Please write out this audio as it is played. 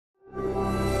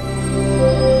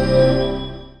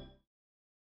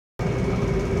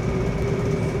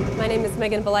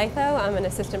Megan Bolitho. I'm an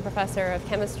Assistant Professor of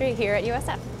Chemistry here at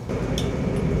USF.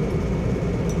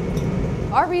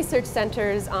 Our research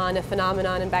centers on a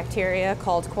phenomenon in bacteria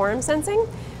called quorum sensing,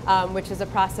 which is a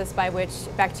process by which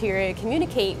bacteria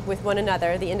communicate with one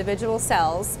another, the individual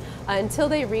cells, until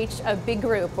they reach a big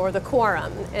group, or the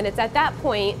quorum. And it's at that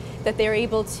point that they're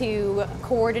able to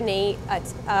coordinate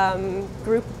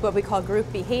group, what we call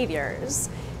group behaviors.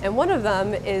 And one of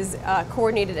them is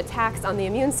coordinated attacks on the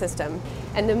immune system.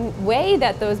 And the way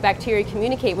that those bacteria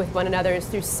communicate with one another is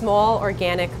through small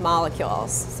organic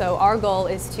molecules. So our goal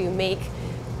is to make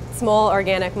small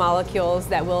organic molecules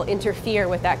that will interfere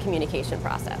with that communication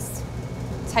process.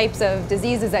 Types of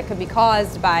diseases that could be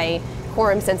caused by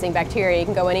quorum sensing bacteria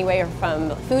can go anywhere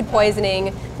from food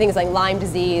poisoning, things like Lyme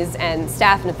disease, and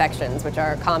staph infections, which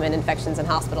are common infections in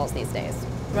hospitals these days.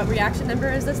 What reaction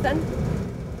number is this then?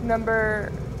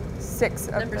 Number 6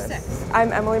 of Number this. 6.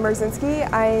 I'm Emily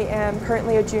Merzinski. I am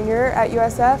currently a junior at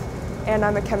USF, and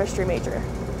I'm a chemistry major.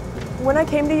 When I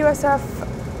came to USF,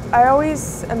 I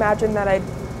always imagined that I'd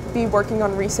be working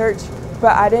on research,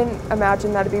 but I didn't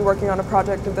imagine that I'd be working on a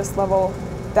project of this level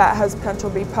that has potential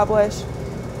to be published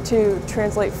to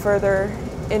translate further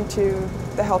into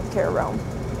the healthcare realm.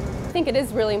 I think it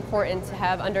is really important to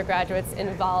have undergraduates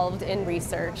involved in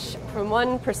research. From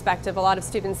one perspective, a lot of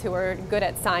students who are good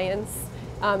at science,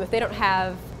 if they don't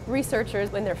have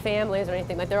researchers in their families or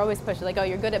anything, like they're always pushed like, oh,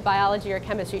 you're good at biology or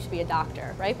chemistry, you should be a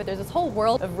doctor, right? But there's this whole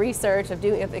world of research, of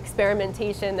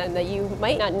experimentation, and that you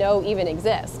might not know even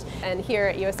exist. And here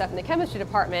at USF in the chemistry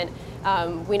department,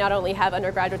 we not only have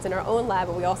undergraduates in our own lab,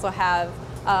 but we also have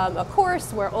a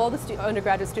course where all the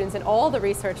undergraduate students in all the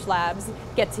research labs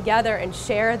get together and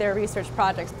share their research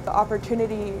projects. The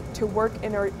opportunity to work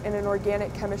in an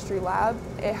organic chemistry lab,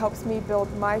 it helps me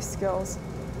build my skills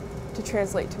to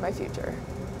translate to my future.